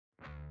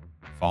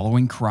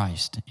Following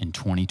Christ in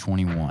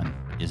 2021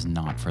 is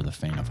not for the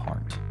faint of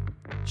heart.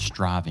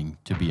 Striving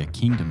to be a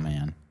kingdom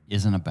man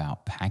isn't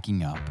about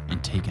packing up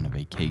and taking a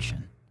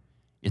vacation.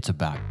 It's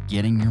about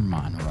getting your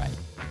mind right,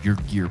 your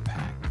gear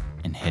packed,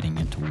 and heading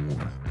into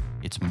war.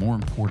 It's more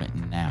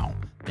important now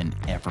than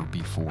ever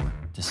before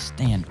to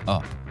stand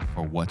up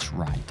for what's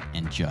right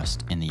and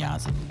just in the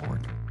eyes of the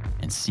Lord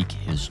and seek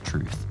His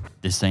truth.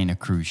 This ain't a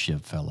cruise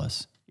ship,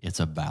 fellas. It's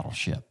a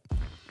battleship.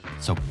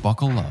 So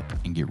buckle up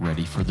and get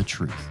ready for the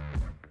truth,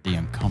 the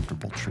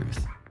uncomfortable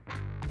truth.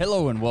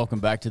 Hello and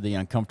welcome back to The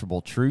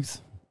Uncomfortable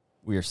Truth.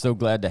 We are so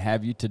glad to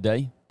have you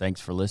today.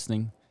 Thanks for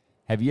listening.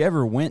 Have you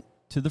ever went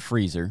to the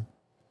freezer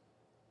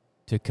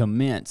to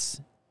commence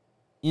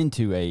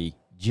into a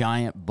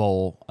giant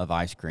bowl of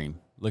ice cream?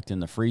 Looked in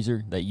the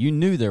freezer that you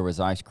knew there was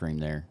ice cream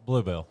there.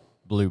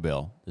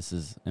 Bluebell. This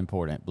is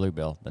important.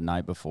 Bluebell the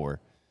night before.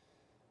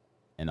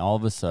 And all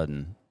of a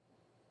sudden,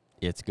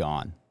 it's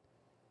gone.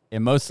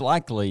 And most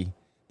likely,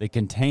 the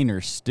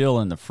container's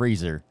still in the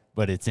freezer,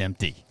 but it's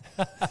empty.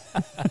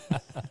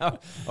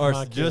 Or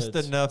it's just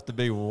enough to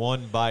be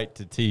one bite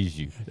to tease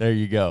you. There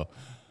you go.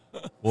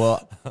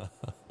 Well,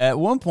 at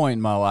one point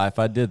in my life,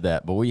 I did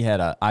that, but we had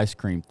an ice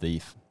cream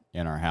thief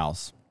in our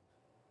house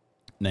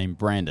named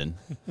Brandon,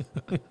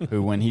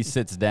 who, when he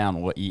sits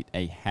down, will eat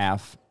a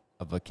half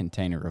of a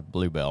container of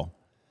Bluebell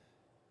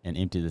and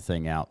empty the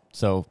thing out.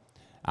 So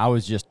I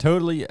was just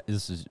totally,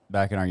 this is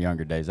back in our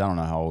younger days, I don't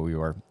know how old we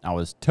were, I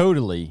was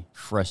totally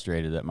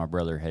frustrated that my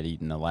brother had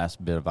eaten the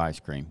last bit of ice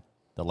cream,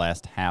 the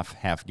last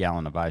half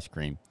gallon of ice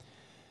cream,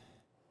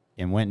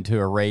 and went into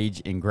a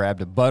rage and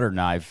grabbed a butter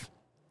knife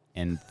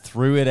and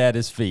threw it at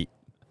his feet.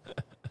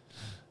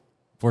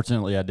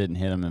 Fortunately, I didn't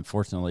hit him, and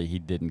fortunately, he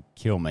didn't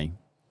kill me.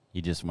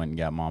 He just went and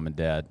got mom and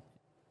dad,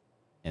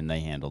 and they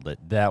handled it.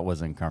 That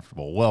was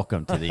uncomfortable.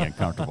 Welcome to The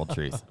Uncomfortable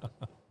Truth.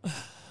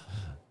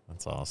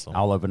 That's awesome.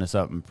 I'll open us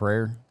up in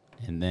prayer,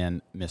 and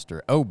then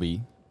Mr.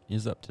 Obi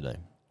is up today.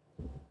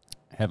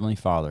 Heavenly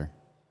Father,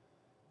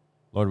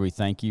 Lord, we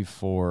thank you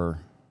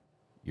for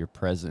your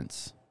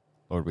presence.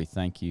 Lord, we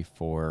thank you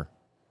for,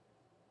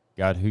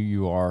 God, who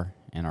you are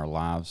in our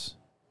lives.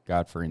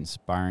 God, for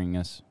inspiring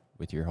us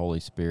with your Holy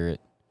Spirit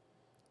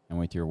and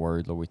with your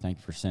word. Lord, we thank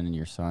you for sending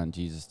your son,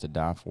 Jesus, to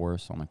die for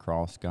us on the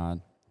cross,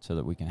 God, so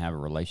that we can have a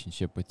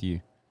relationship with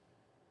you.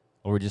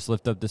 Lord, we just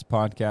lift up this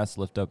podcast,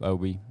 lift up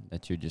Obi,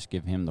 that you just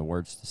give him the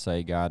words to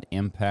say, God.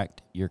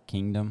 Impact your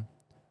kingdom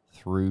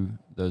through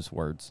those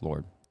words,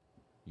 Lord.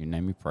 In your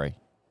name we pray.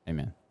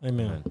 Amen.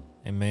 Amen.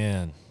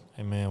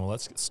 Amen. Well,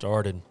 let's get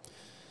started.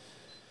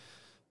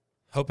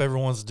 Hope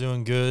everyone's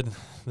doing good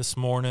this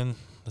morning,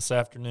 this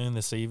afternoon,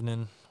 this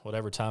evening,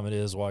 whatever time it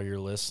is while you're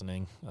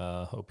listening.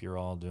 Hope you're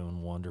all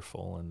doing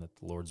wonderful and that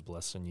the Lord's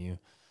blessing you.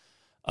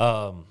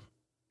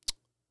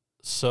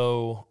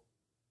 So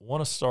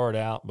want to start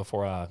out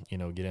before I,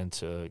 get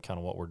into kind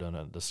of what we're going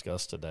to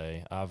discuss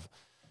today.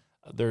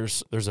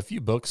 There's a few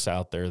books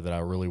out there that I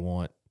really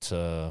want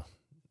to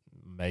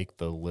make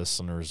the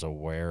listeners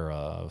aware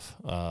of.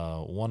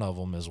 One of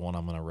them is one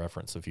I'm going to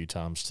reference a few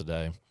times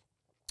today.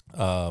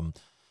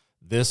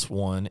 This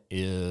one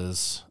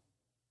is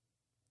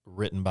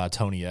written by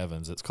Tony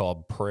Evans. It's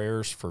called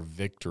Prayers for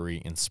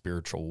Victory in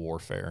Spiritual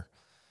Warfare.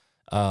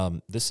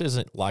 This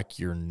isn't like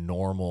your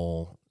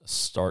normal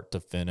start to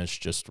finish,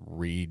 just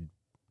read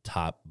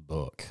type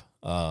book.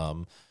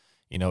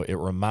 It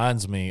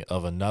reminds me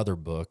of another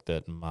book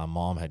that my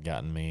mom had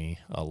gotten me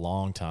a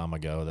long time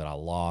ago that I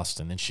lost,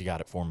 and then she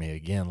got it for me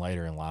again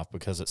later in life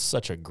because it's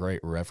such a great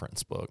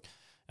reference book,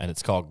 and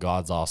it's called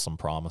God's Awesome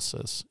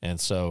Promises.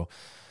 And so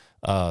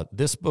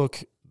this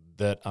book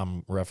that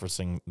I'm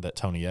referencing that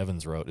Tony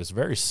Evans wrote is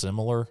very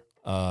similar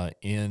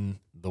in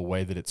the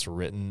way that it's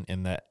written,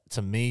 in that,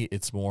 to me,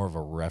 it's more of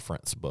a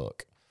reference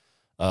book.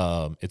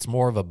 It's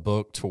more of a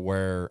book to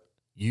where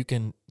you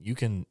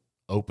can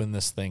open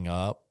this thing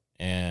up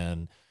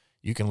and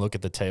you can look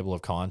at the table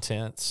of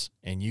contents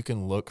and you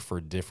can look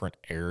for different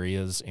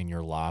areas in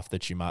your life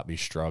that you might be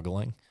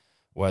struggling,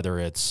 whether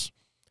it's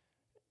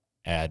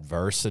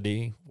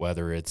adversity,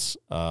 whether it's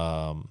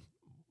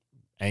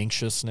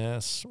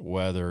anxiousness,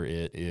 whether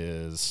it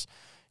is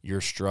you're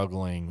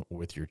struggling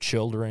with your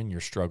children, you're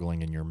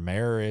struggling in your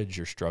marriage,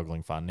 you're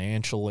struggling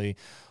financially,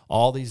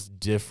 all these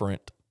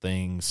different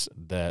things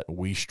that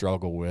we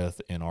struggle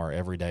with in our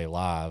everyday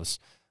lives.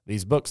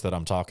 These books that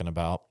I'm talking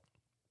about,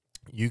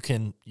 you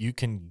can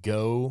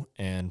go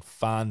and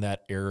find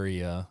that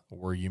area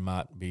where you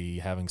might be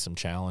having some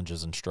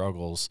challenges and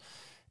struggles,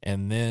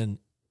 and then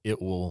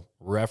it will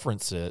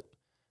reference it,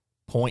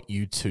 point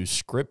you to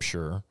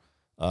Scripture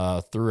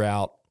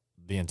throughout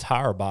the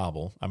entire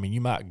Bible. I mean,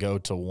 you might go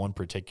to one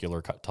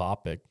particular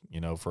topic,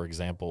 for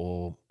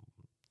example,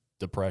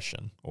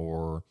 depression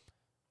or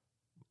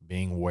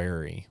being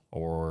wary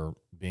or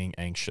being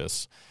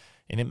anxious,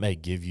 and it may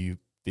give you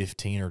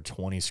 15 or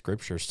 20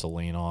 scriptures to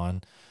lean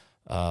on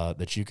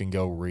that you can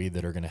go read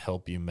that are going to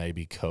help you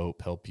maybe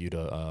cope, help you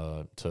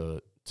to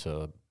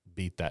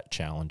beat that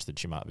challenge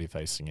that you might be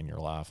facing in your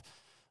life.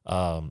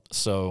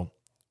 So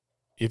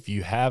if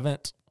you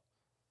haven't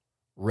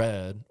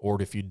read,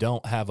 or if you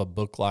don't have a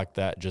book like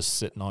that just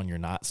sitting on your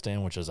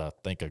nightstand, which is, I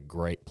think, a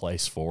great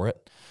place for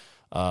it,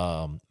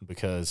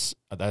 because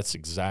that's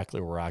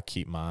exactly where I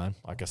keep mine.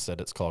 Like I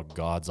said, it's called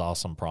God's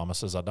Awesome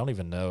Promises. I don't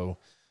even know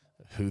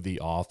who the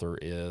author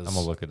is. I'm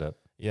gonna look it up.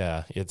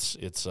 Yeah, it's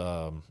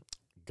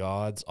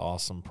God's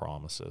Awesome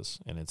Promises,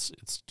 and it's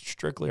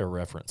strictly a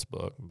reference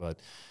book, but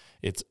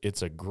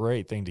it's a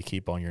great thing to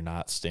keep on your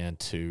nightstand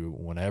too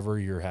whenever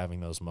you're having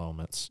those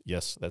moments.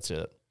 Yes, that's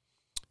it.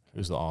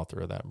 Who's the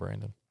author of that,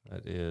 Brandon?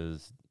 That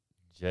is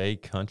Jay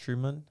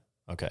Countryman.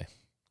 Okay,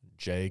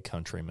 Jay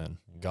Countryman.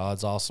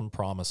 God's Awesome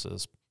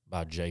Promises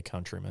by Jay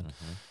Countryman.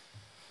 Mm-hmm.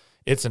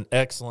 It's an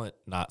excellent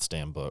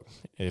nightstand book.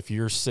 If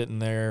you're sitting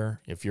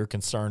there, if you're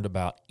concerned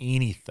about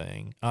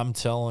anything, I'm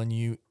telling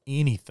you,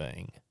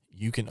 anything,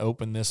 you can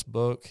open this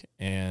book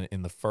and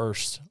in the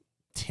first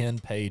 10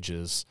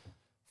 pages,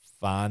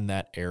 find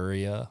that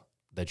area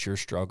that you're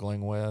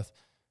struggling with.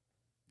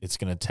 It's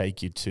going to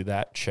take you to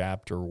that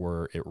chapter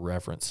where it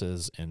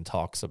references and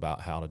talks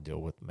about how to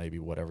deal with maybe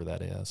whatever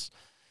that is.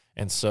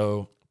 And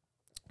so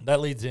that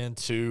leads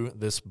into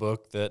this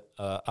book that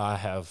I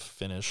have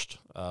finished.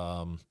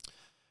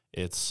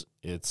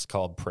 It's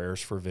called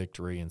Prayers for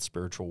Victory in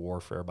Spiritual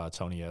Warfare by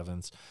Tony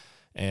Evans.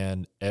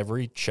 And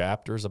every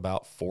chapter is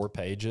about 4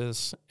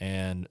 pages.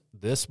 And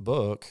this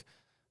book,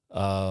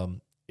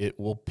 it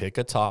will pick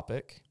a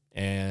topic,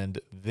 and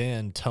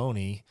then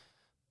Tony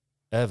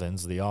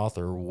Evans, the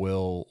author,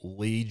 will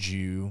lead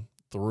you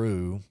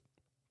through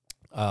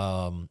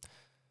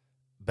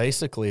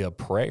basically a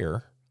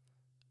prayer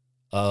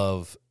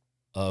of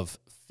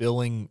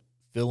filling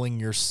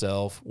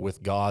yourself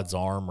with God's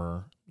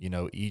armor. You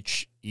know,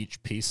 each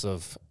piece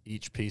of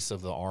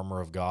the armor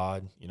of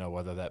God, you know,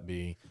 whether that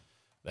be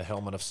the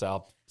helmet of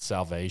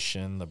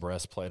salvation, the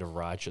breastplate of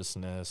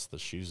righteousness, the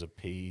shoes of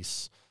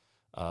peace,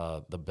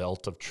 the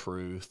belt of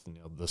truth, you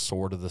know, the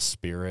sword of the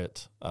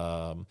Spirit,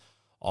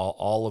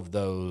 all of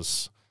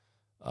those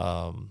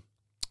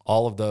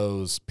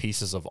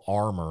pieces of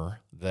armor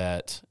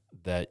that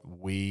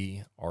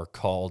we are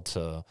called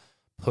to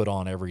put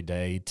on every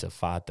day to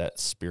fight that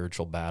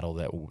spiritual battle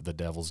that the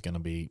devil's going to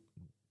be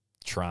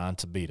trying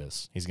to beat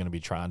us. He's going to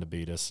be trying to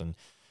beat us. And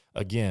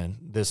again,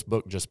 this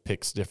book just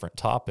picks different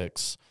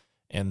topics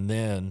and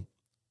then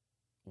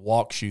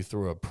walks you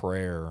through a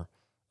prayer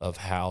of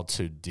how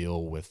to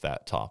deal with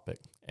that topic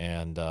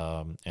and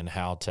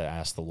how to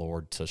ask the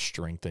Lord to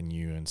strengthen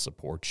you and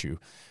support you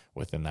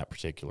within that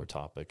particular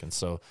topic. And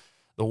so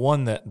the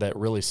one that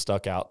really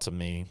stuck out to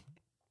me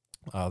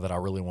that I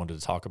really wanted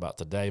to talk about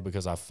today,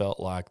 because I felt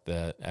like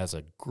that as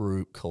a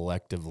group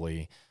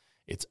collectively,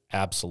 it's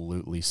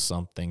absolutely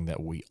something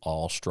that we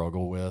all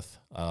struggle with.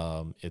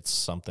 It's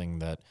something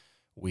that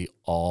we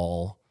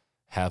all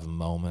have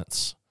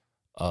moments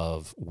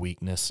of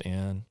weakness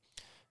in.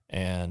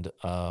 And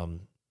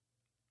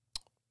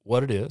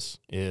what it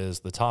is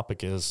the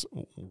topic is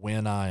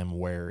when I am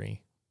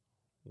weary.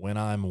 When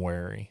I'm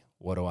weary,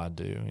 what do I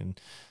do? And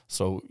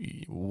so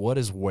what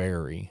is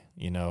weary?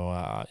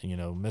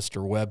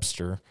 Mr.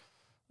 Webster,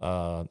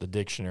 the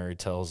dictionary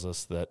tells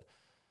us that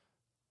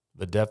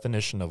the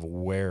definition of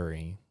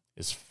weary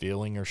is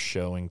feeling or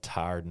showing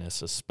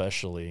tiredness,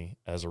 especially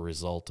as a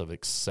result of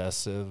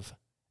excessive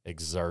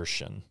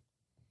exertion.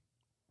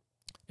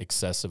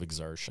 Excessive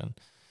exertion.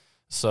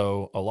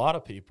 So a lot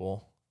of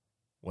people,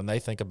 when they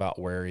think about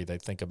weary, they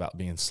think about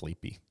being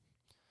sleepy.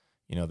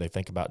 You know, they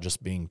think about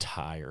just being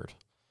tired.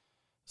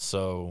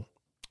 So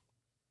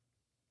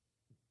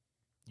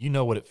you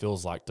know what it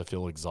feels like to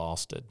feel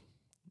exhausted,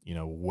 you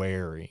know,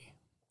 weary,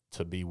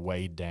 to be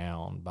weighed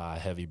down by a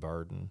heavy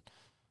burden.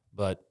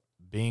 But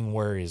being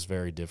weary is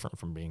very different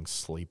from being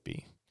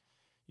sleepy.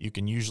 You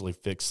can usually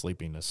fix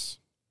sleepiness,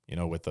 you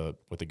know, with a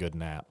good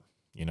nap.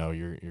 You know,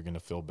 you're going to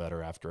feel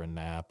better after a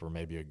nap or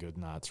maybe a good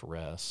night's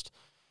rest.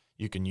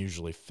 You can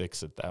usually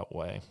fix it that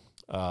way.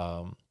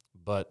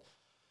 But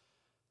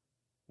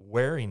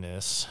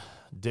weariness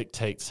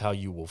dictates how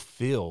you will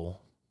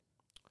feel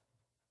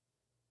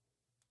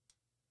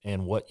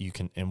and what you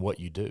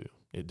do.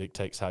 It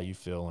dictates how you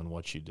feel and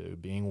what you do.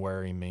 Being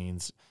weary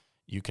means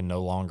you can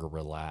no longer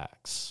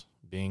relax.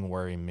 Being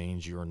weary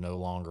means you are no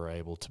longer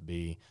able to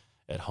be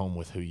at home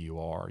with who you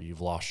are.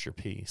 You've lost your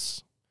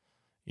peace.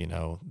 You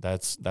know,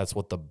 that's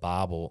what the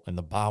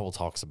Bible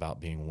talks about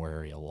being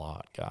weary a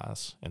lot,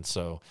 guys. And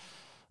so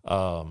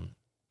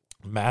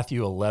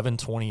Matthew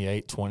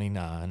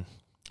 11:28-29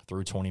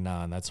 through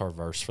 29, that's our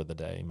verse for the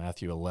day.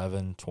 Matthew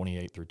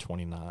 11:28 through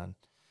 29.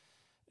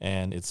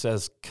 And it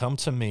says, "Come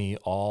to me,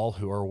 all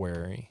who are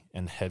weary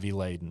and heavy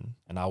laden,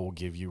 and I will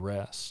give you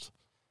rest.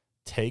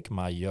 Take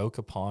my yoke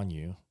upon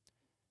you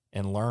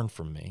and learn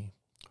from me,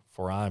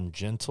 for I am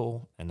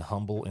gentle and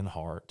humble in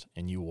heart,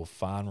 and you will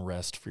find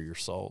rest for your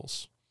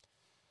souls."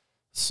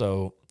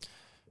 So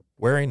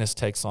weariness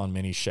takes on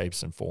many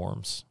shapes and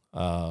forms.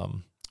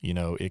 You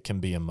know, it can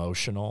be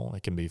emotional,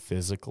 it can be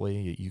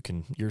physically.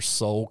 Your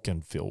soul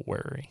can feel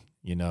weary.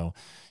 You know,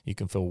 you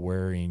can feel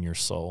weary in your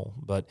soul.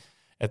 But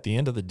at the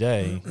end of the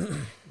day,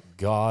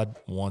 God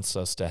wants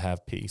us to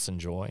have peace and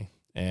joy.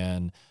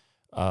 And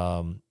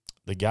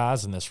the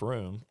guys in this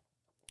room,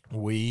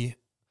 we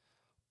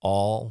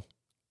all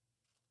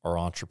are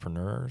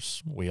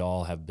entrepreneurs. We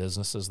all have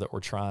businesses that we're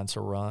trying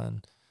to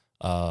run.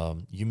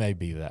 You may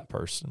be that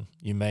person.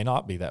 You may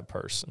not be that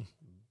person.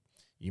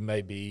 You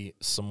may be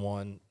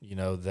someone,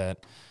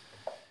 that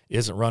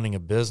isn't running a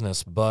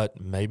business,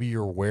 but maybe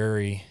you're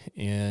wary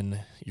in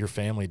your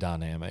family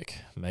dynamic.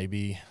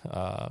 Maybe,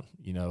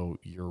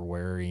 you're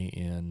wary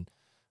in,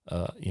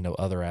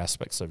 other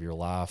aspects of your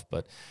life.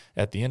 But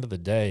at the end of the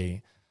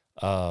day,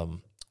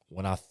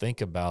 when I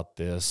think about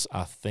this,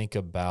 I think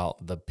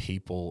about the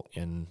people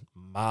in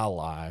my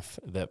life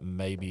that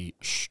maybe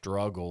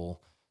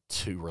struggle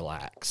to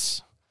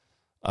relax.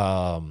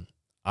 I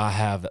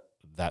have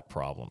that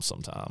problem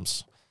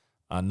sometimes.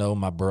 I know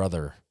my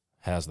brother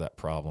has that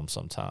problem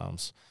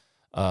sometimes.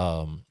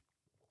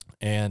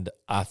 And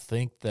I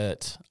think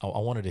that I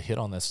wanted to hit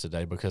on this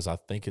today because I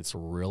think it's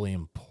really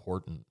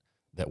important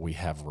that we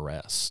have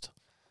rest,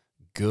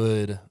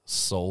 good,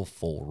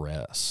 soulful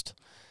rest.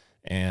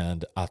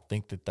 And I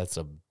think that that's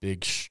a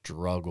big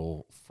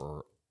struggle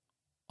for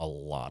a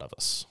lot of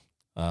us.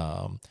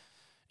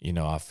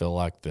 I feel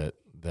like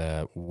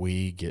that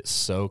we get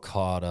so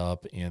caught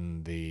up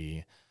in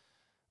the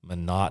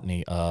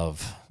monotony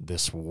of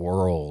this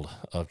world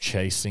of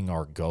chasing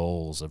our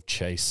goals,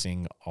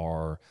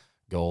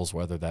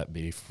 whether that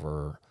be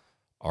for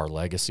our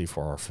legacy,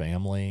 for our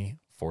family,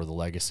 for the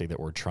legacy that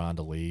we're trying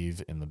to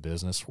leave in the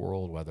business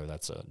world, whether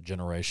that's a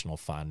generational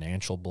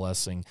financial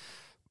blessing.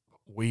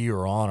 We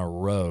are on a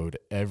road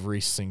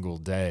every single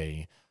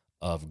day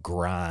of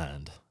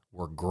grind.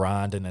 We're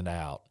grinding it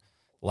out.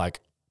 Like,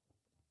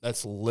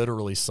 that's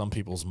literally some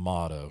people's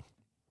motto.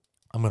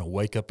 I'm going to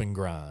wake up and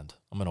grind.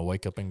 I'm going to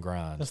wake up and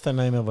grind. That's the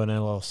name of an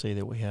LLC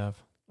that we have.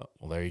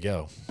 Well, there you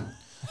go.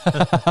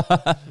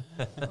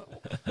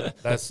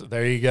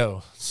 There you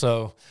go.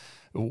 So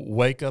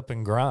wake up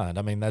and grind.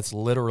 I mean, that's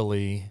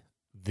literally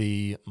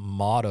the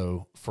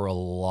motto for a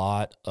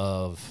lot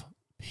of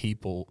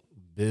people,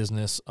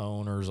 business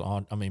owners,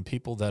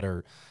 people that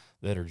are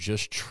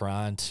just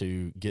trying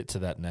to get to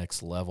that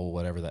next level,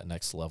 whatever that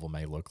next level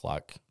may look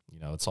like.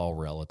 It's all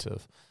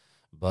relative.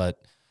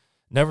 But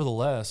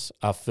nevertheless,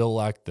 I feel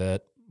like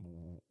that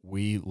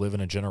we live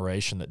in a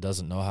generation that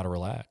doesn't know how to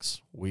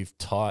relax. We've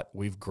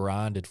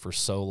grinded for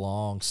so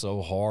long,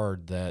 so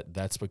hard that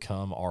that's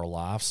become our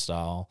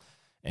lifestyle.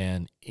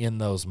 And in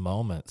those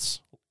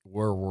moments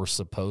where we're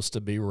supposed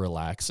to be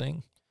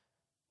relaxing,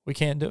 we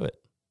can't do it.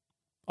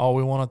 All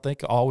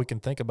we can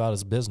think about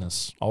is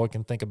business. All we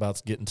can think about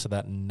is getting to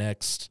that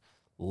next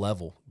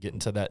level, getting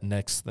to that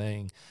next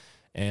thing.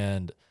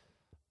 And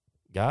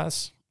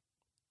guys,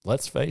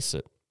 let's face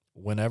it,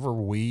 whenever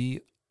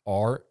we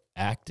are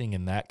acting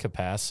in that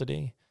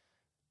capacity,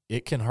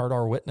 it can hurt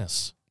our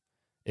witness.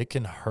 It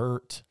can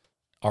hurt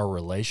our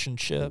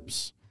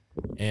relationships,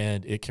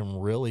 and it can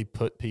really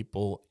put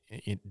people,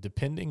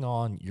 depending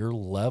on your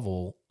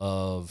level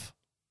of,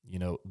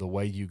 the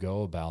way you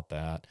go about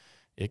that,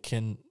 it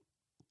can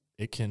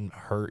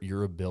hurt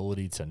your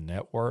ability to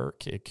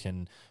network. It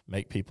can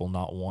make people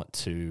not want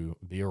to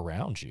be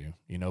around you,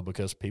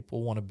 because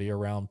people want to be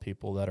around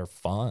people that are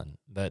fun,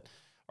 that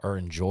are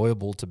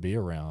enjoyable to be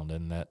around,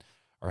 and that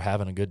are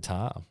having a good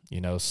time,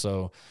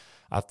 So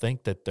I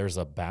think that there's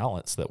a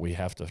balance that we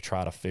have to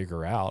try to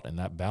figure out, and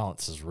that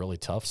balance is really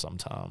tough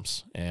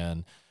sometimes.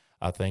 And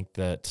I think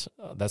that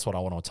that's what I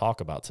want to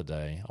talk about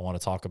today. I want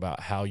to talk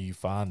about how you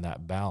find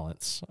that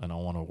balance, and I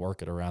want to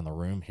work it around the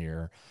room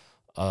here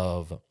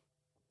of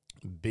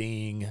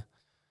being,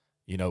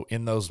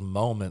 in those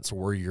moments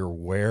where you're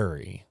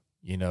wary,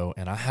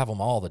 and I have them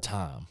all the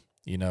time,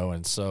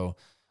 and so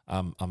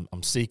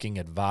I'm seeking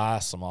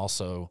advice. I'm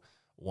also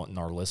wanting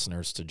our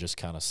listeners to just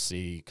kind of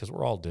see, because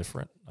we're all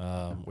different.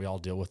 We all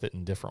deal with it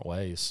in different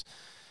ways.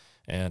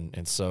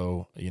 And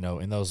so,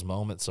 in those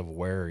moments of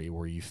worry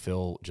where you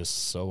feel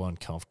just so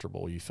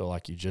uncomfortable, you feel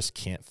like you just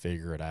can't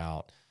figure it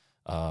out.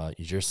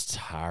 You're just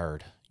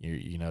tired.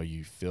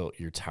 You feel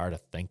you're tired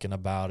of thinking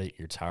about it.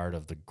 You're tired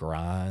of the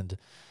grind.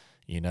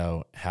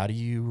 How do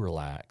you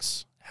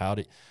relax? How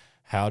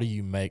do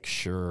you make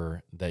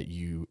sure that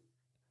you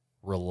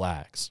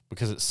relax?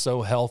 Because it's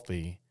so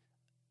healthy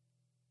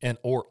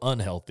or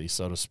unhealthy,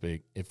 so to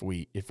speak, if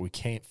we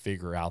can't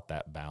figure out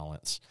that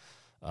balance.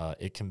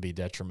 It can be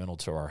detrimental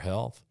to our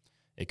health.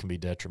 It can be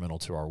detrimental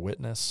to our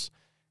witness.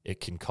 It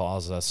can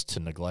cause us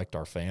to neglect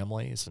our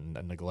families and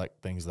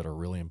neglect things that are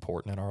really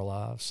important in our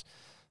lives.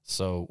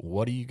 So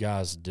what do you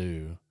guys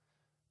do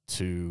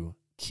to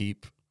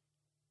keep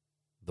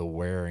the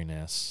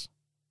wariness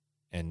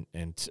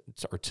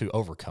or to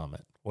overcome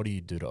it? What do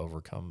you do to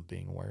overcome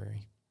being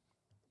wary?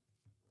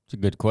 It's a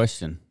good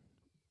question.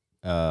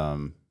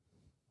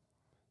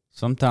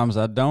 Sometimes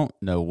I don't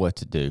know what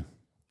to do,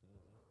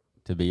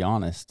 to be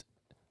honest.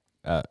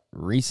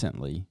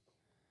 Recently,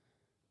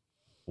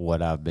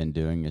 what I've been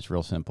doing is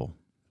real simple.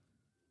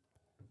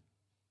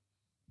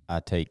 I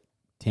take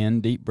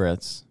 10 deep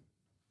breaths,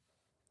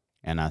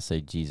 and I say,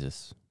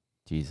 Jesus,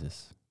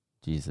 Jesus,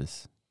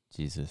 Jesus,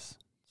 Jesus,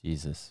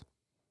 Jesus.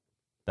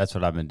 That's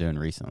what I've been doing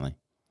recently.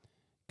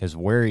 Because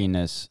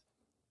weariness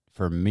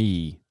for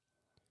me,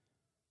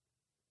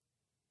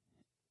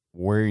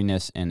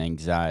 weariness and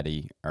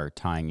anxiety are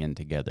tying in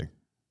together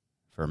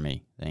for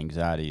me. The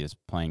anxiety is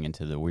playing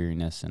into the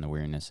weariness, and the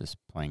weariness is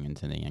playing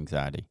into the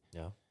anxiety.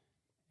 Yeah.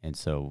 And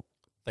so,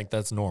 I think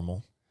that's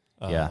normal.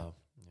 Yeah.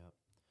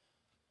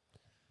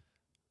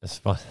 It's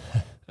fun.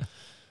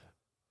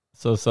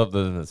 So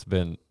something that's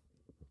been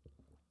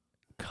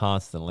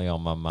constantly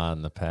on my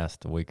mind the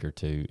past week or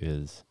two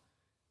is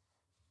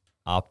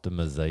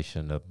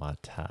optimization of my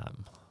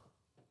time.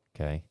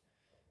 Okay.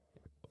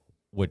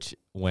 Which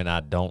when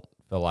I don't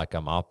feel like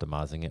I'm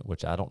optimizing it,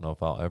 which I don't know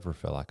if I'll ever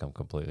feel like I'm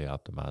completely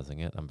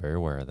optimizing it. I'm very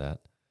aware of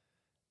that.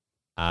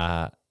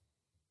 I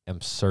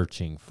am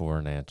searching for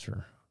an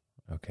answer.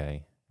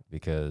 Okay.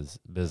 Because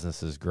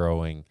business is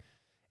growing.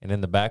 And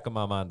in the back of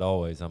my mind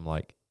always, I'm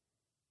like,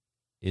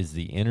 is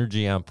the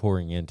energy I'm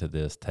pouring into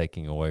this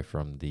taking away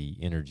from the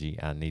energy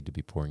I need to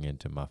be pouring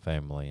into my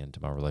family and to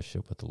my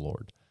relationship with the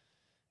Lord?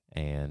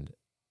 And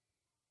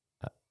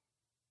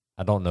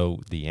I don't know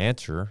the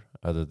answer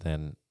other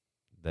than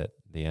that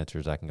the answer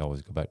is I can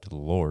always go back to the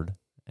Lord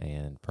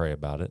and pray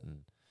about it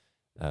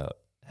and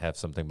have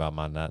something by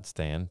my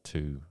nightstand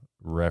to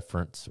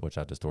reference, which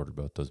I just ordered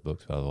both those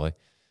books, by the way,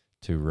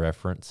 to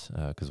reference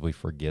because we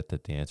forget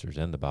that the answer is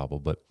in the Bible.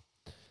 But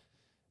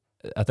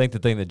I think the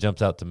thing that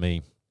jumps out to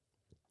me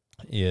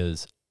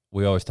is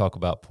we always talk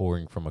about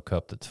pouring from a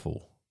cup that's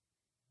full.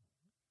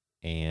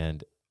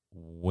 And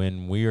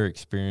when we are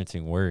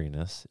experiencing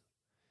weariness,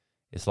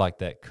 it's like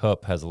that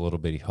cup has a little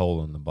bitty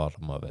hole in the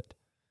bottom of it.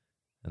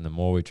 And the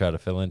more we try to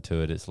fill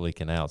into it, it's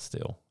leaking out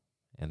still.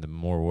 And the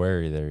more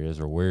weary there is,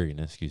 or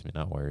weariness,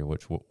 not worry,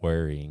 which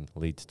worrying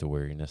leads to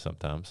weariness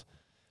sometimes,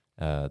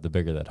 the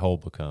bigger that hole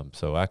becomes.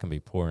 So I can be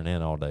pouring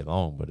in all day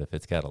long, but if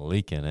it's got a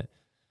leak in it,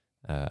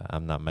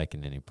 I'm not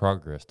making any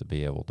progress to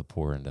be able to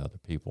pour into other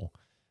people.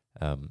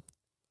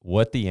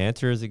 What the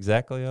answer is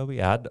exactly,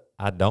 Obi, I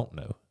don't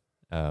know.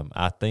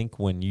 I think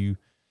when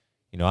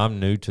I'm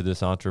new to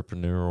this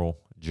entrepreneurial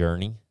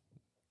journey,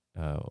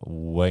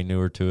 way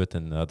newer to it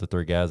than the other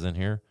three guys in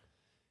here,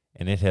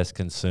 and it has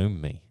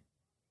consumed me.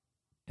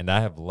 And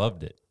I have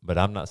loved it, but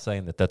I'm not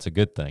saying that that's a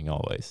good thing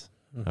always,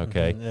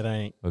 okay? It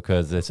ain't.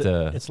 Because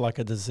It's like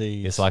a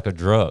disease. It's like a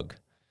drug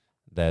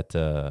that,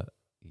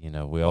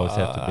 we always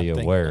have to be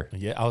aware.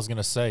 Yeah, I was going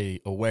to say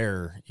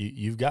aware.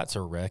 You've got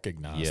to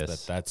recognize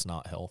that that's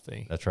not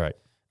healthy. That's right.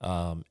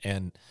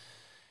 And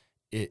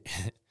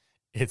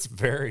it's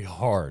very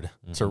hard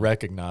to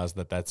recognize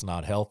that that's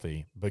not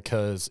healthy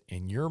because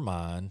in your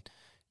mind,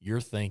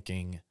 you're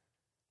thinking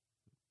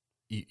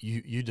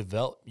you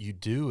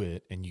do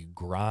it and you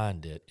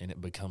grind it and it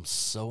becomes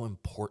so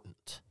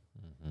important.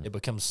 Mm-hmm. It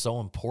becomes so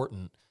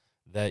important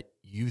that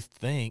you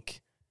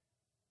think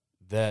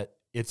that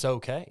it's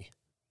okay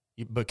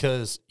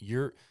because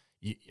you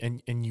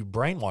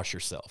brainwash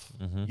yourself.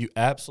 Mm-hmm. You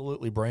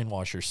absolutely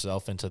brainwash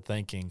yourself into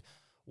thinking,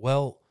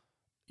 well,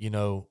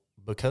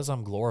 because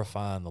I'm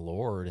glorifying the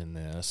Lord in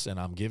this and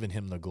I'm giving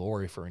him the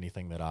glory for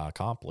anything that I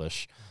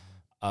accomplish,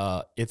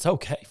 it's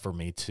okay for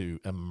me to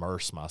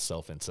immerse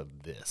myself into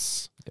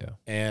this. Yeah.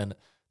 And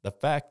the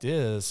fact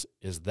is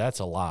that's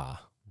a lie,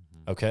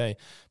 okay?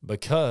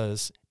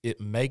 Because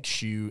it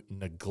makes you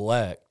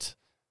neglect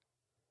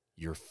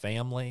your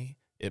family.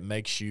 It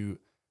makes you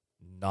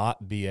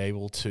not be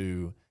able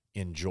to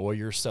enjoy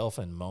yourself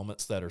in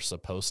moments that are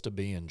supposed to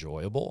be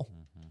enjoyable.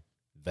 Mm-hmm.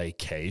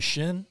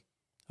 Vacation,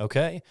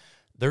 okay?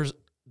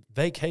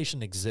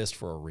 Vacation exists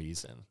for a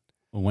reason.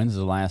 When's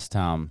the last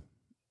time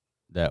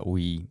that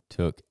we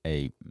took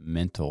a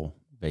mental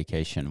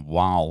vacation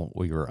while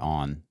we were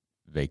on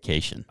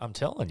vacation? I'm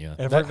telling you.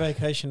 Every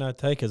vacation I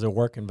take is a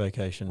working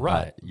vacation.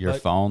 Right. Your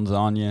phone's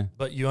on you.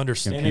 But you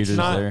understand. Computer's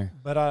there.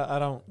 But I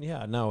don't,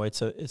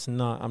 it's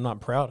not, I'm not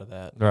proud of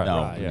that. Right.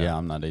 No, right, yeah,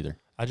 I'm not either.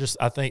 I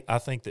think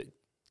that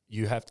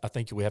I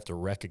think we have to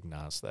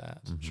recognize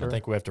that. Mm-hmm. Sure. I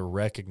think we have to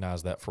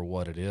recognize that for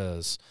what it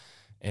is.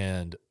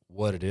 And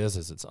what it is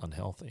it's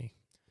unhealthy.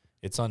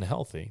 It's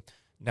unhealthy.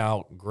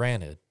 Now,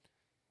 granted,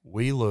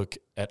 we look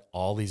at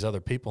all these other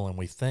people and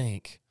we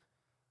think,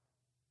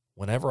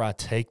 whenever I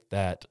take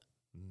that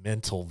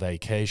mental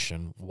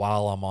vacation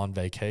while I'm on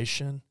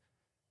vacation,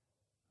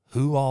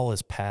 who all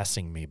is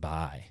passing me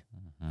by?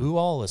 Mm-hmm.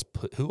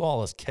 Who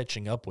all is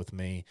catching up with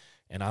me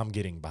and I'm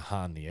getting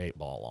behind the 8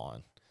 ball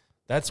on?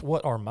 That's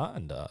what our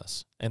mind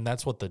does, and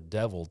that's what the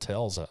devil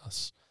tells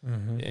us.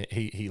 Mm-hmm.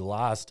 He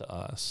lies to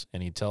us,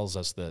 and he tells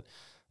us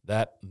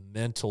that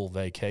mental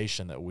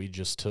vacation that we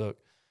just took,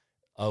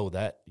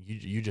 that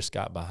you just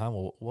got behind.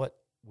 Well, what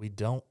we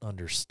don't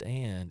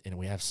understand and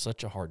we have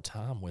such a hard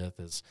time with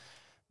is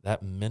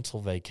that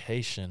mental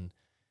vacation.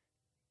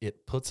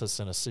 It puts us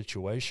in a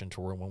situation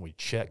to where when we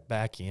check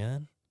back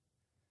in,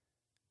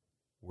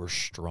 we're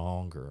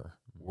stronger.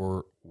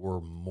 We're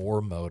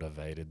more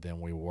motivated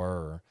than we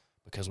were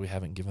because we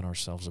haven't given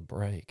ourselves a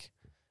break,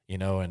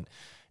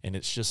 and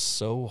it's just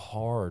so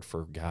hard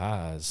for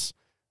guys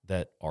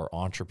that are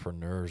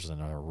entrepreneurs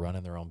and are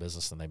running their own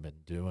business and they've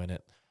been doing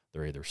it.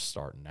 They're either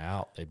starting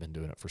out, they've been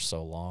doing it for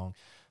so long.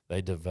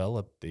 They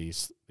develop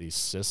these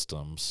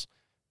systems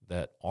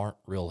that aren't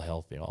real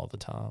healthy all the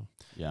time.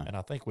 Yeah. And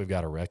I think we've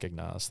got to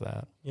recognize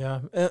that.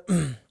 Yeah.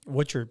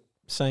 What you're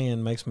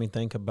saying makes me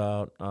think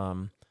about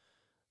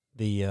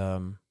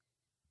the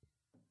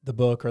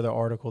book or the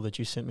article that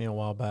you sent me a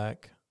while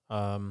back,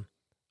 and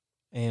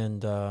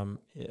the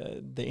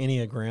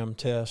Enneagram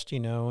test,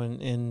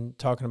 and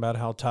talking about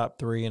how top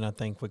 3, and I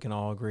think we can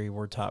all agree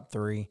we're top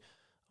 3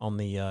 on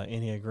the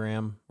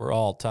Enneagram. We're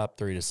all top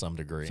 3 to some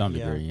degree. Some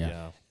degree,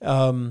 yeah.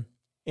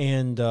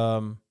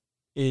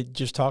 It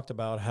just talked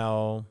about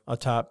how a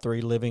top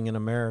 3 living in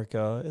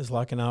America is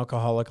like an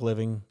alcoholic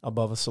living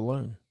above a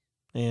saloon.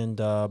 And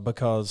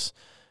because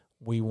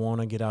we want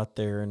to get out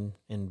there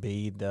and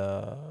be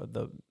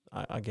the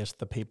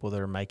people that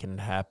are making it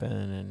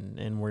happen,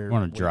 and we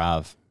want to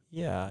drive.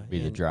 Yeah. Be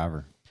the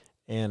driver.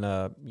 And,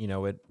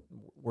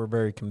 we're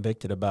very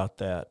convicted about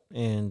that,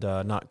 and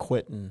not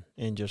quitting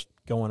and just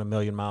going a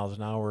million miles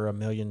an hour, a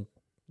million,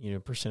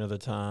 % of the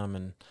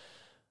time.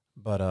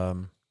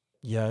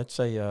 Yeah, it's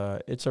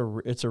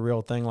a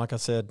real thing. Like I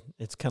said,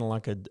 it's kind of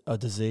like a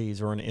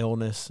disease or an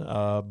illness,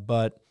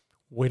 but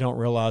we don't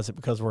realize it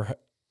because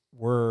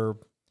we're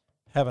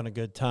having a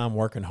good time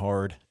working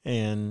hard,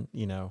 and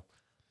it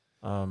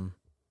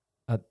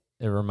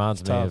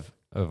reminds me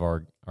of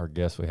our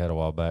guest we had a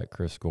while back,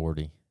 Chris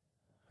Gordy,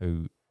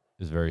 who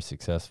is very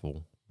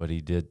successful, but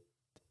he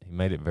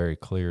made it very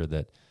clear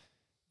that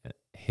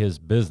his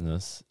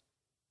business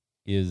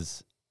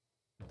is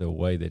the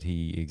way that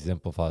he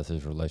exemplifies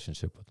his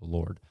relationship with the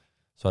Lord.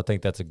 So I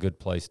think that's a good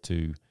place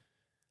to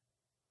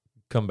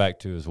come back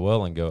to as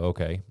well and go,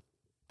 okay,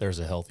 there's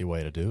a healthy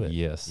way to do it.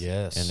 Yes.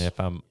 Yes.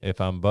 And if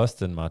I'm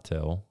busting my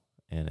tail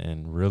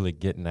and really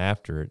getting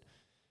after it,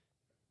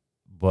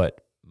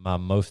 but my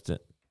most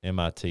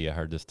MIT, I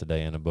heard this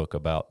today in a book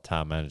about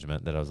time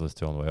management that I was listening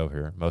to on the way over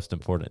here, most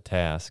important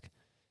task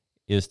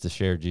is to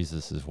share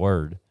Jesus'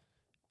 word.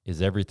 Is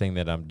everything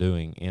that I'm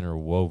doing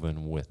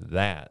interwoven with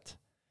that?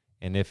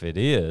 And if it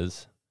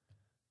is,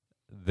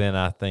 then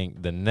I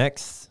think the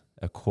next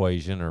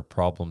equation or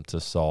problem to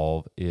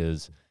solve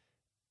is,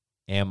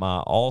 am I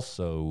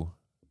also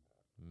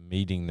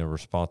meeting the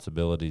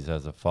responsibilities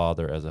as a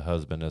father, as a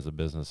husband, as a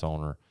business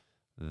owner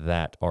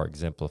that are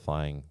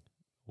exemplifying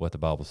what the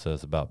Bible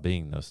says about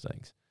being those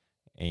things?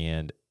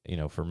 And,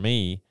 for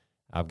me,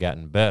 I've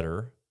gotten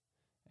better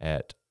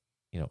at,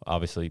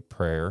 obviously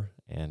prayer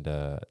and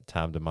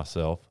time to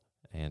myself,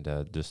 and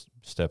just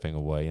stepping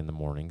away in the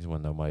mornings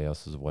when nobody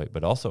else is awake,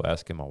 but also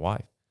asking my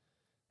wife,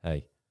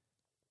 hey,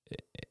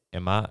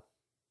 am I,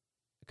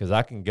 because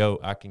I can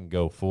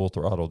go full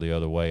throttle the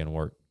other way and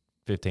work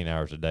 15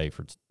 hours a day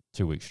for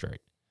 2 weeks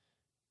straight,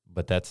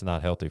 but that's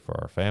not healthy for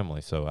our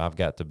family. So I've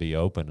got to be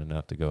open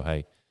enough to go,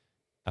 hey,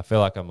 I feel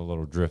like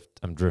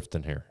I'm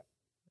drifting here.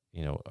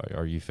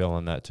 Are you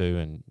feeling that too?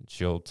 And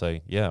she'll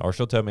say, yeah, or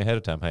she'll tell me ahead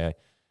of time, hey,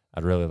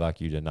 I'd really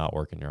like you to not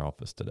work in your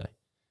office today.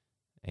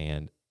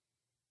 And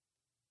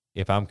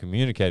if I'm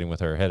communicating with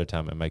her ahead of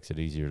time, it makes it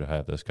easier to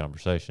have those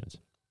conversations.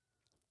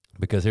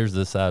 Because here's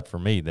this side for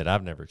me that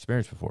I've never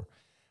experienced before.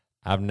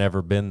 I've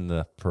never been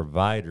the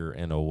provider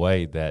in a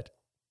way that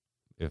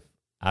if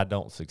I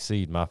don't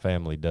succeed, my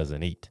family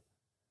doesn't eat.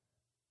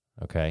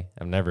 Okay?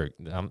 I'm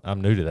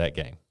new to that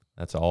game.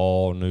 That's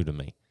all new to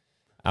me.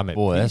 I'm at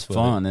Boy, that's peace with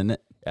fun, it. isn't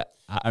it?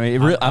 I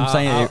mean,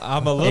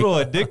 I'm a little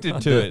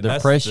addicted to it.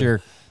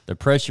 The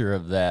pressure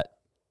of that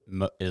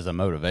is a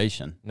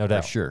motivation. No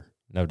doubt. For sure.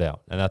 No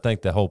doubt. And I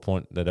think the whole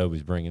point that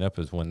Obi's bringing up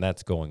is when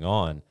that's going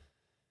on,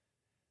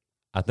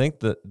 I think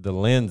the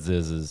lens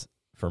is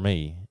for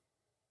me,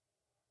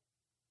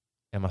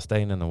 am I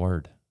staying in the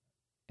Word?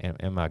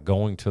 Am I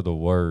going to the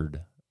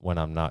Word when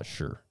I'm not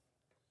sure?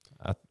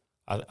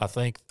 I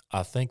think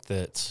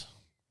that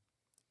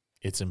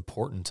it's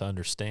important to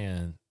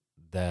understand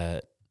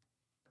that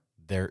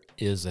there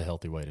is a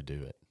healthy way to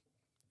do it.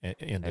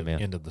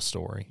 End of the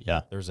story.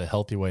 Yeah. There's a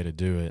healthy way to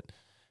do it,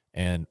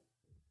 and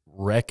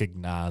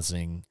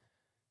recognizing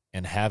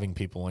and having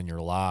people in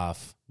your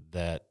life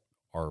that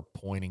are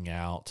pointing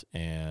out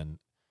and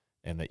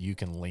that you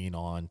can lean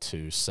on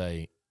to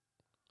say,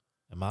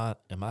 am I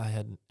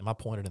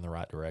pointed in the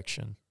right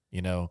direction?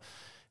 Am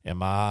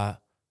I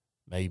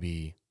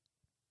maybe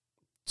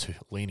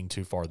leaning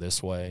too far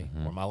this way,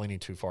 or am I leaning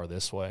too far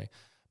this way?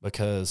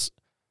 Because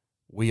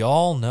we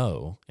all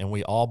know and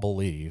we all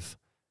believe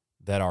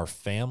that our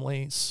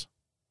families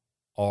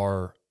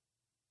are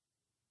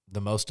the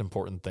most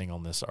important thing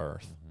on this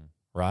earth,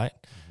 right?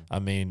 I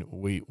mean,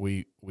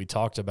 we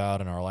talked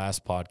about in our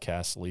last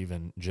podcast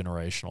leaving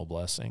generational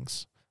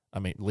blessings. I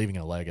mean, leaving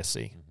a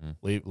legacy,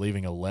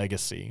 leaving a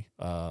legacy.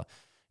 The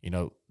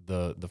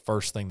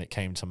first thing that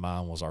came to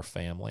mind was our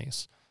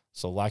families.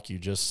 So like you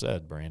just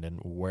said, Brandon,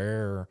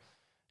 where,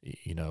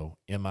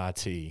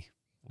 MIT,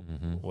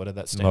 what did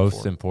that stand for?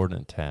 Most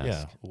important task.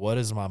 Yeah. What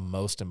is my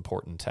most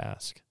important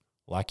task?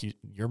 Like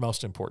your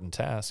most important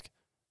task,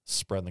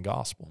 spreading the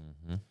gospel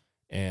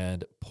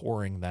and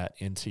pouring that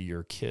into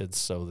your kids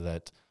so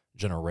that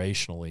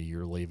generationally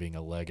you're leaving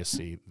a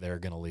legacy, they're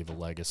going to leave a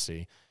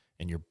legacy,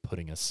 and you're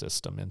putting a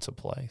system into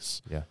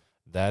place. Yeah.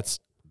 That's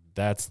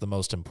the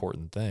most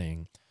important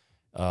thing.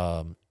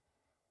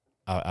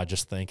 I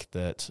just think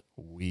that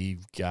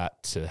we've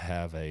got to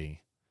have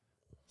a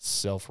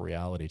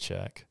self-reality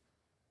check.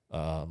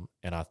 And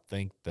I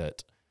think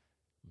that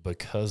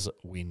because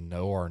we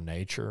know our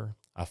nature,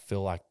 I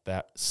feel like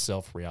that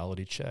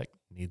self-reality check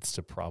needs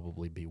to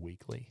probably be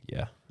weekly.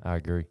 Yeah, I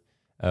agree.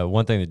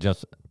 One thing that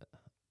jumps,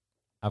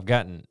 I've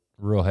gotten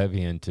real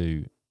heavy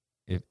into,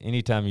 if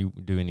anytime you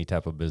do any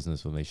type of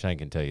business with me, Shane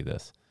can tell you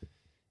this.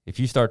 If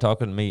you start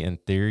talking to me in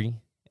theory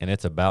and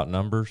it's about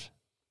numbers,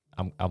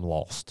 I'm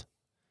lost.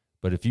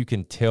 But if you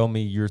can tell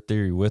me your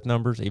theory with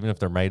numbers, even if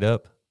they're made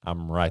up,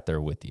 I'm right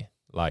there with you.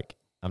 Like,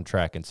 I'm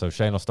tracking. So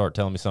Shane will start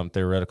telling me something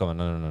theoretical. And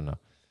no.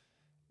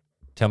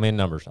 Tell me in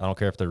numbers. I don't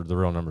care if they're the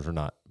real numbers or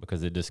not,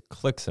 because it just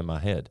clicks in my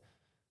head.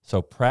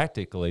 So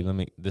practically,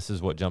 this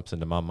is what jumps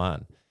into my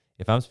mind.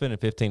 If I'm spending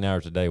 15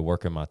 hours a day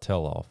working my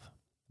tail off,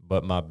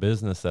 but my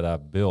business that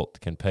I've built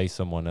can pay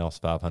someone else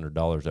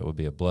 $500, that would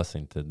be a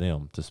blessing to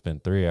them to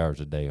spend 3 hours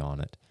a day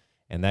on it.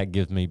 And that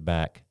gives me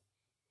back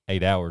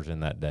 8 hours in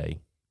that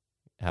day,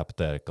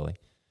 hypothetically.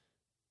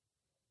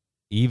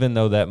 Even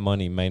though that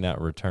money may not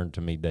return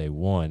to me day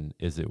one,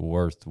 is it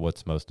worth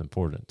what's most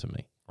important to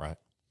me? Right.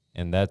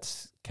 And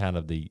that's kind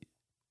of the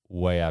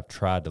way I've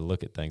tried to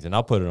look at things. And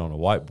I'll put it on a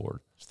whiteboard.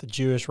 It's the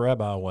Jewish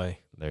rabbi way.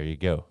 There you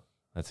go.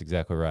 That's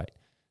exactly right.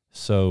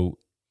 So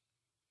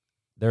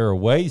there are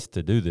ways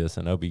to do this,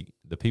 and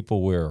the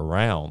people we're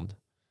around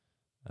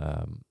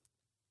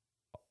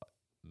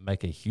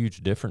make a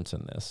huge difference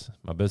in this.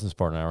 My business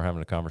partner and I were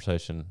having a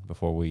conversation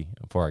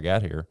before I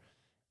got here,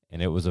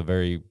 and it was a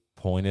very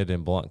pointed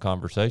and blunt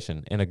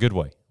conversation in a good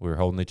way. We were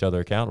holding each other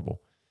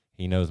accountable.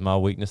 He knows my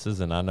weaknesses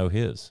and I know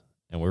his,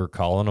 and we were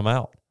calling them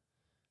out,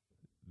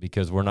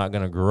 because we're not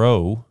going to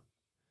grow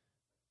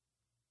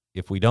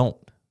if we don't.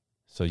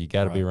 So you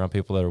got to be around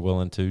people that are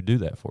willing to do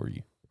that for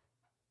you.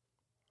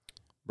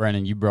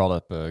 Brandon, you brought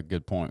up a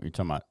good point. You're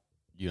talking about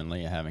you and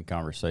Leah having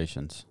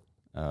conversations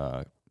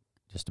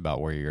just about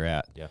where you're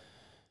at. Yeah.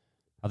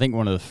 I think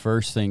one of the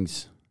first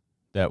things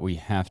that we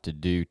have to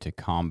do to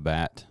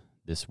combat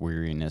this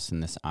weariness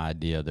and this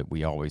idea that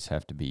we always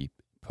have to be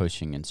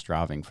pushing and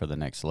striving for the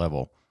next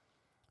level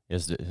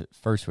is that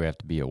first we have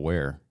to be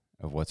aware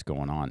of what's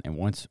going on. And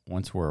once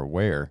we're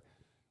aware,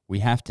 we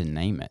have to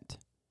name it.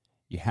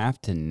 You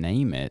have to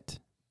name it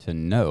to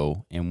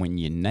know. And when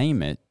you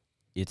name it,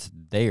 it's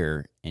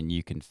there and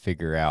you can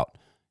figure out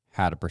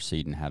how to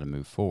proceed and how to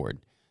move forward.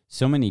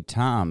 So many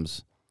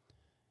times,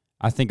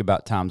 I think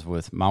about times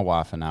with my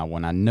wife and I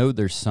when I know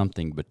there's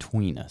something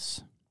between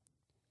us,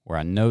 where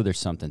I know there's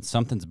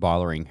something's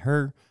bothering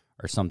her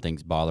or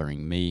something's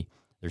bothering me.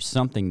 There's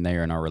something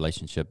there in our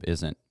relationship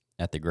isn't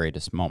at the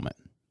greatest moment.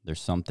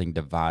 There's something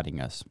dividing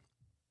us.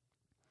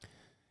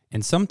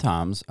 And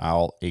sometimes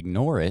I'll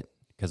ignore it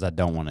because I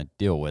don't want to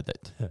deal with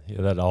it.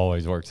 Yeah, that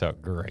always works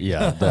out great.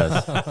 Yeah, it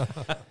does.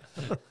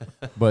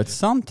 But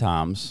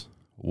sometimes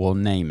we'll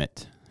name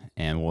it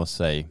and we'll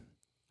say,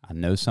 I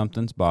know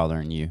something's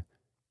bothering you.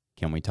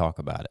 Can we talk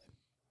about it?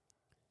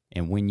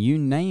 And when you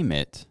name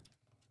it,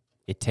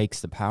 it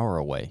takes the power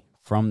away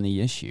from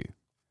the issue.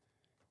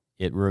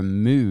 It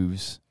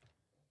removes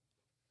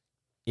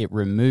the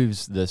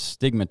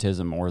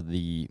stigmatism or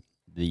the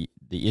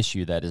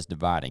issue that is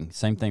dividing.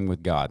 Same thing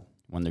with God.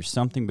 When there's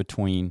something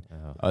between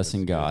us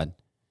and God,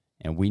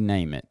 and we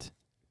name it,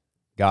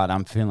 God,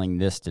 I'm feeling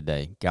this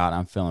today. God,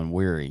 I'm feeling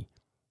weary.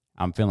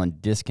 I'm feeling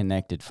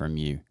disconnected from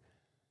you.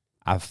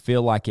 I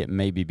feel like it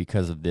may be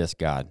because of this,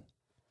 God.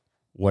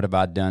 What have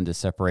I done to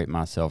separate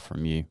myself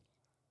from you?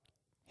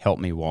 Help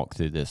me walk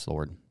through this,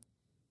 Lord.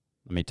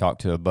 Let me talk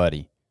to a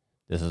buddy.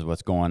 This is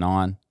what's going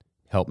on.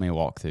 Help me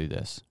walk through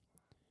this.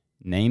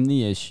 Name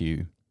the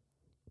issue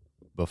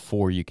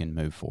before you can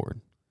move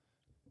forward.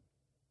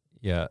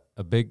 Yeah,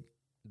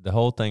 the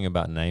whole thing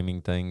about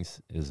naming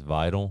things is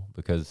vital,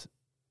 because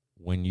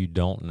when you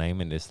don't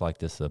name it, it's like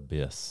this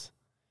abyss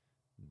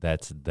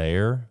that's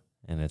there,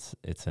 and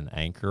it's an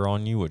anchor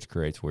on you, which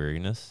creates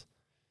weariness.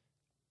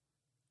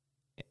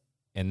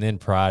 And then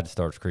pride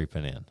starts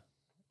creeping in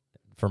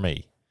for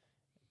me,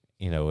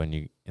 and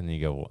then you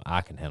go, well,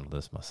 I can handle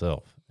this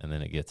myself. And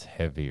then it gets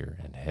heavier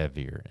and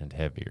heavier and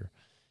heavier.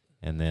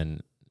 And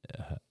then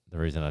the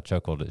reason I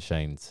chuckled at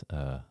Shane's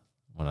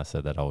when I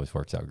said that always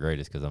works out great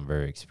is because I'm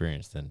very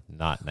experienced in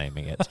not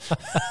naming it.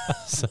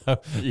 So,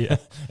 yeah.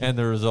 And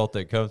the result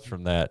that comes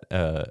from that,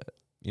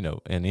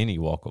 in any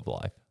walk of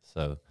life.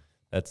 So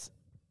that's,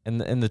 and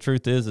the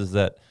truth is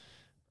that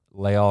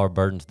lay all our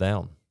burdens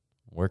down.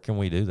 Where can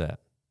we do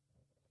that?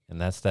 And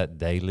that's that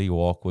daily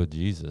walk with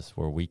Jesus,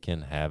 where we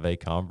can have a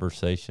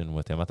conversation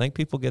with him. I think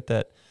people get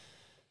that.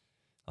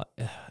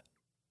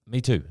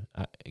 Me too.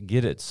 I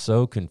get it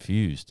so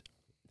confused.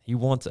 He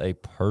wants a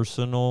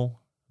personal,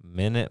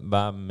 minute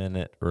by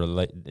minute,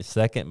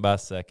 second by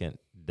second,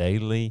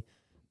 daily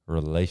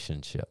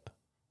relationship.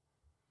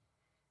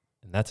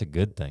 And that's a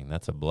good thing.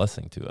 That's a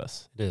blessing to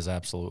us. It is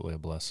absolutely a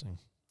blessing.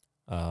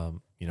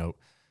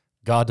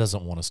 God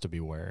doesn't want us to be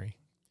weary.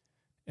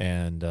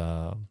 And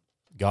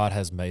God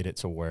has made it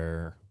to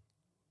where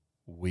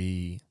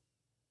we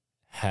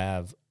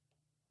have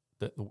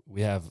that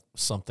we have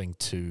something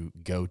to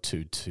go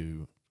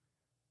to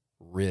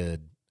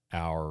rid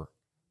our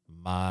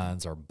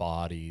minds, our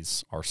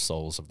bodies, our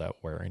souls of that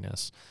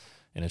weariness,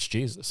 and it's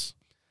Jesus.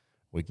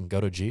 We can go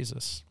to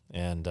Jesus,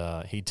 and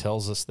he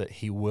tells us that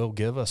he will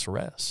give us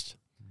rest.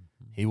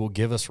 He will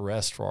give us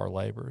rest for our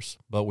labors,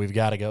 but we've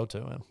got to go to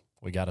him.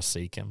 We got to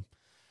seek him.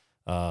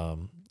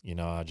 You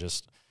know,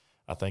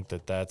 I think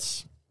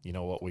that's, you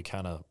know, what we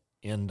kind of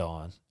end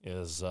on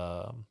is,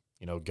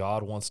 you know,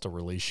 God wants to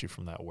release you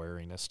from that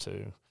weariness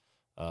too.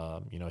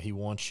 You know, he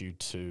wants you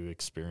to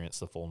experience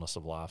the fullness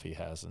of life he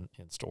has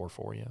in store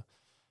for you.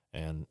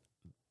 And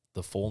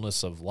the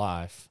fullness of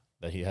life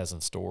that he has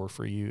in store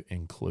for you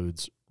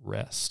includes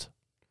rest.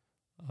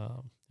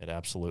 It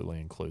absolutely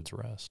includes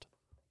rest.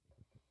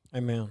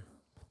 Amen.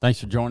 Thanks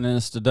for joining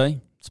us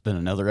today. It's been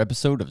another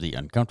episode of The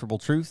Uncomfortable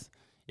Truth.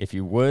 If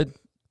you would,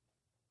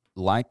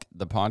 like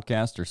the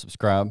podcast or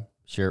subscribe,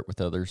 share it with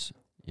others.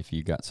 If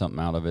you got something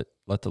out of it,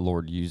 let the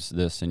Lord use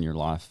this in your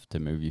life to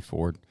move you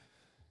forward.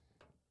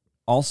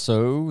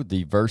 Also,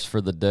 the verse for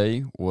the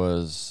day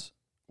was,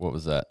 what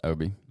was that,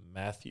 Obi?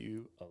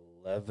 Matthew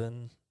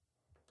 11:28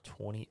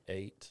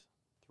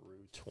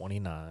 through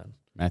 29.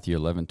 Matthew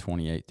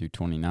 11:28 through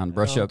 29.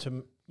 Brush up.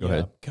 Go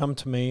ahead. Come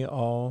to me,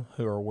 all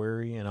who are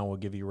weary, and I will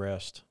give you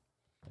rest.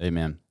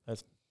 Amen.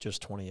 That's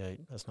just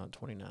 28. That's not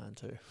 29,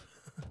 too.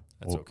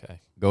 That's okay.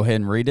 Go ahead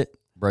and read it.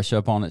 Brush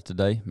up on it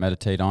today.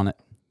 Meditate on it.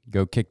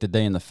 Go kick the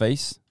day in the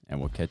face, and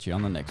we'll catch you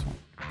on the next one.